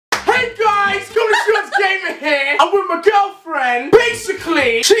Hey guys, Golden Gamer here. I'm with my girlfriend.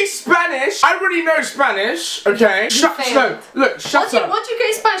 Basically, she's Spanish. I already know Spanish, okay? Shut up. Look, shut up. What do you get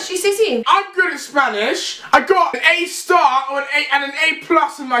in Spanish? GCSE? I'm good at Spanish. I got an A star or an A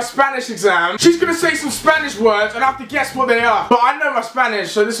plus in my Spanish exam. She's gonna say some Spanish words and I have to guess what they are. But I know my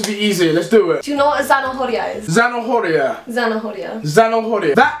Spanish, so this will be easy. Let's do it. Do you know what a zanahoria is? Zanahoria. Zanahoria.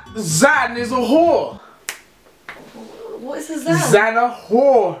 Zanahoria. That Zan is a whore. What is a zan?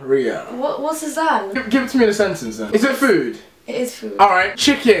 Zanahoria. What's a zan? Give it to me in a sentence then. Is it food? It is food. Alright,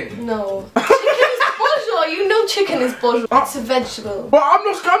 chicken. No. Chicken is bonjour. You know chicken is bonjour. It's a vegetable. Well, I'm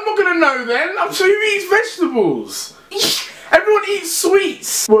not gonna know then. I'm sure you eat vegetables. Everyone eats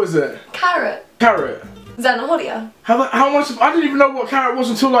sweets. What is it? Carrot. Carrot. Zanahoria. How much? I didn't even know what carrot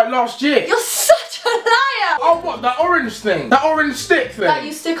was until like last year. You're such a liar. Oh, what? That orange thing? That orange stick thing? That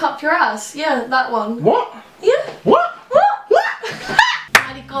you stick up your ass. Yeah, that one. What? Yeah. What? What? What?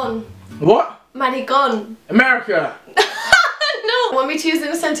 Maricon. What? Maricon. America. No. Want me to use it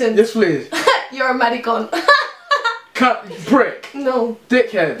in a sentence? Yes, please. You're a maricon. Cut. Prick. No.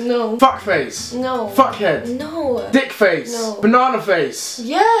 Dickhead. No. Fuckface. No. Fuckhead. No. Dick face. No. Banana face.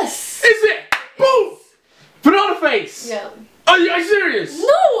 Yes. Is it? Boom! Banana face. Yeah. Are you serious? No.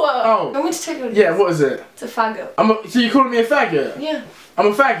 Oh. I'm going to take it. Yeah. What is it? It's a faggot. So you calling me a faggot? Yeah. I'm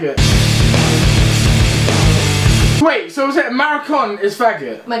a faggot. Wait, so is it Maricon is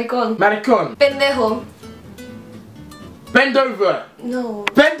faggot? Maricon. Maricon. Pendejo. Bend over. No.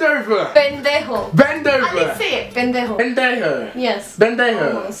 Bend over. Pendejo. Bend over. I didn't say it. Pendejo. Bendejo. Yes.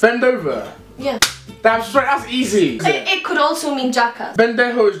 Bendejo. Almost. Bend over. Yeah. Damn straight, that's easy. It could also mean jackass.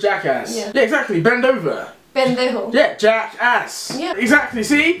 Bendejo is jackass. Yeah. Yeah, exactly. Bend over. Pendejo. Yeah, jackass. Yeah. Exactly,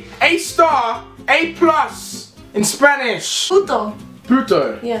 see? A star, A plus in Spanish. Puto.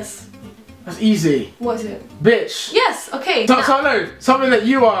 Puto. Yes. That's easy. What is it? Bitch. Yes. Okay. So I know something that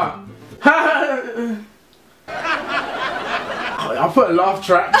you are. I'll put a laugh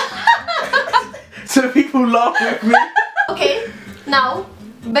track so people laugh with me. Okay. Now,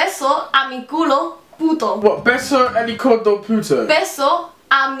 beso a mi culo puto. What? Beso el codo puto. Beso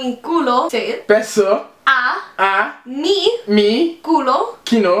a mi culo. Say it. Beso A mi culo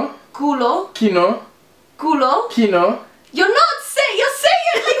kino culo kino. You're saying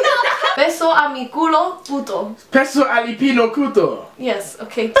it like that. Beso a mi culo puto. Peso alipino cuto. Yes.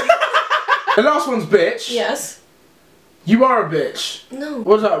 Okay. The last one's bitch. Yes. You are a bitch. No.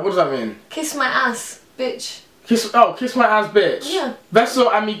 What does that mean? Kiss my ass, bitch. Kiss my ass, bitch. Yeah. Beso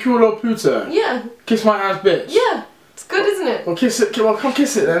a mi culo puto. Yeah. Kiss my ass, bitch. Yeah. It's good, isn't it? Well, kiss it. Well, come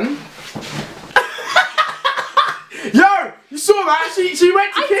kiss it then. Yo, you saw that? She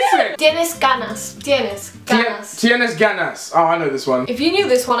went to kiss it. Tienes ganas. Tienes ganas. Tienes ganas. Oh, I know this one. If you knew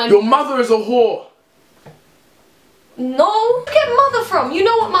this one, I'd... Your mother is a whore. No. Where do you get mother from? You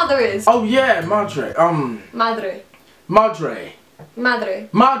know what mother is. Oh yeah, madre. Madre. Madre. Madre.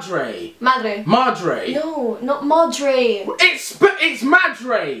 Madre. Madre. Madre. No, not madre. It's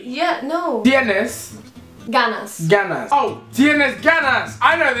madre. Yeah, no. Tienes Ganas. ganas. Oh, tienes ganas.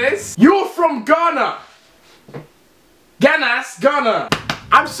 I know this. You're from Ghana. Ganas, Ghana.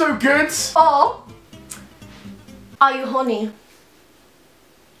 I'm so good. Oh. Are you horny?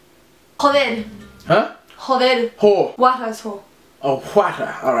 Joder. Huh? Joder. Whore. Guarra is whore. Oh,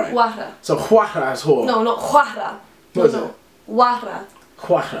 huara. Alright. Guarra. So huara is whore. No, not guarra. What is it? Guarra.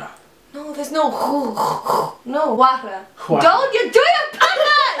 Huara. No, there's no no, guarra. Guarra. Don't, you're doing it,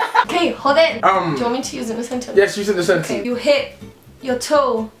 partner! Okay, joder. Do you want me to use it in a sentence? Yes, use it in the sentence. Okay, you hit your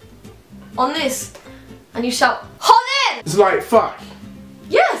toe on this and you shout, joder! It's like fuck.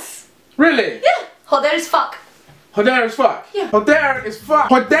 Yes! Really? Yeah! Joder is fuck. Joder is fuck. Yeah. Joder is fuck.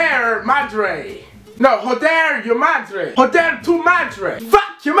 Joder madre. No, joder your madre. Joder tu madre.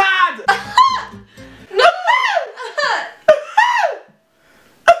 Fuck your madre. No!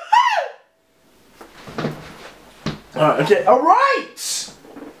 Okay, alright!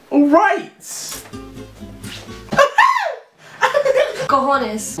 Alright!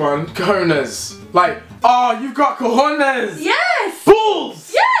 Cojones. One, cojones. Like, oh, you've got cojones! Yes!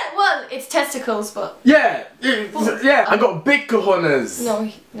 Balls! Yeah! Well, it's testicles, but... Yeah, yeah, I got big cojones.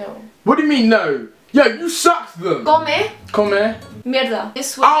 No. What do you mean no? Yo, you sucked them. Come mierda.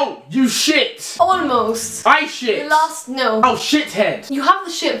 This one. Oh, you shit. Almost. I shit. The last, no. Oh, shithead. You have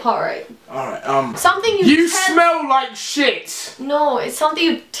the shit part right. Alright, Something you smell like shit. No, it's something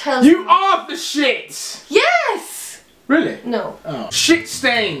you tell... You are the shit. Yes! Really? No. Oh. Shit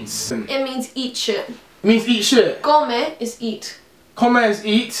stains. It means eat shit. It means eat shit. Come is eat. Come is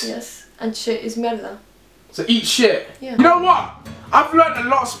eat. Yes. And shit is mierda. So eat shit. Yeah. You know what? I've learned a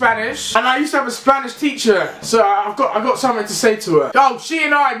lot of Spanish, and I used to have a Spanish teacher, so I've got something to say to her. Oh, she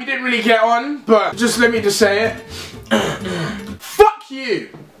and we didn't really get on, but just let me just say it. Fuck you.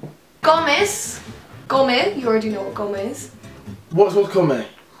 Gomez. Gome. You already know what Gome is. What's come? God,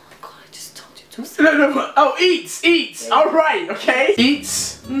 I just told you to say. No. Oh, eats. Yeah. All right, okay.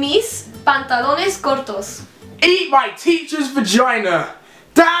 Eats. Mis pantalones cortos. Eat my teacher's vagina.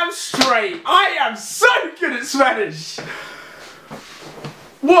 Damn straight. I am so good at Spanish.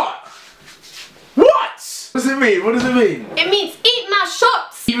 What? What does it mean? What does it mean? It means eat my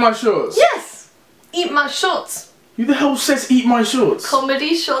shorts. Eat my shorts? Yes. Eat my shorts. Who the hell says eat my shorts?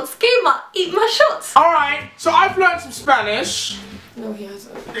 Comedy shorts gamer. Eat my shorts. Alright, so I've learned some Spanish. No, he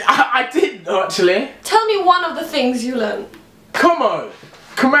hasn't. I did actually. Tell me one of the things you learned. Como.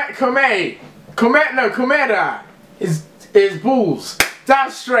 Comera is balls. Damn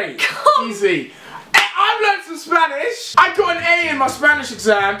straight. Easy. I've learned some Spanish. I got an A in my Spanish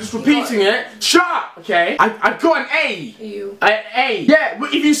exam, just repeating it. Shut up, okay? I got an A. You. A. Yeah,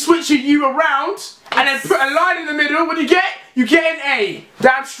 but if you switch your U around and then put a line in the middle, what do you get? You get an A.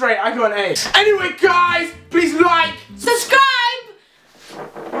 Damn straight, I got an A. Anyway, guys, please like, subscribe.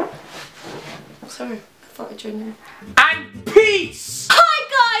 Sorry, I thought I joined you. and peace. Hi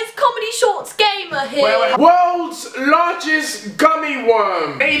guys, Comedy Shorts Gamer here. Wait. World's largest gummy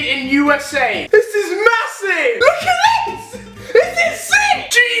worm, made in USA. This is massive. Look at this. This is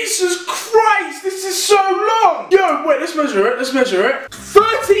sick. Jesus Christ, this is so long. Yo, wait, let's measure it.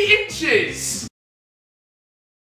 30 inches.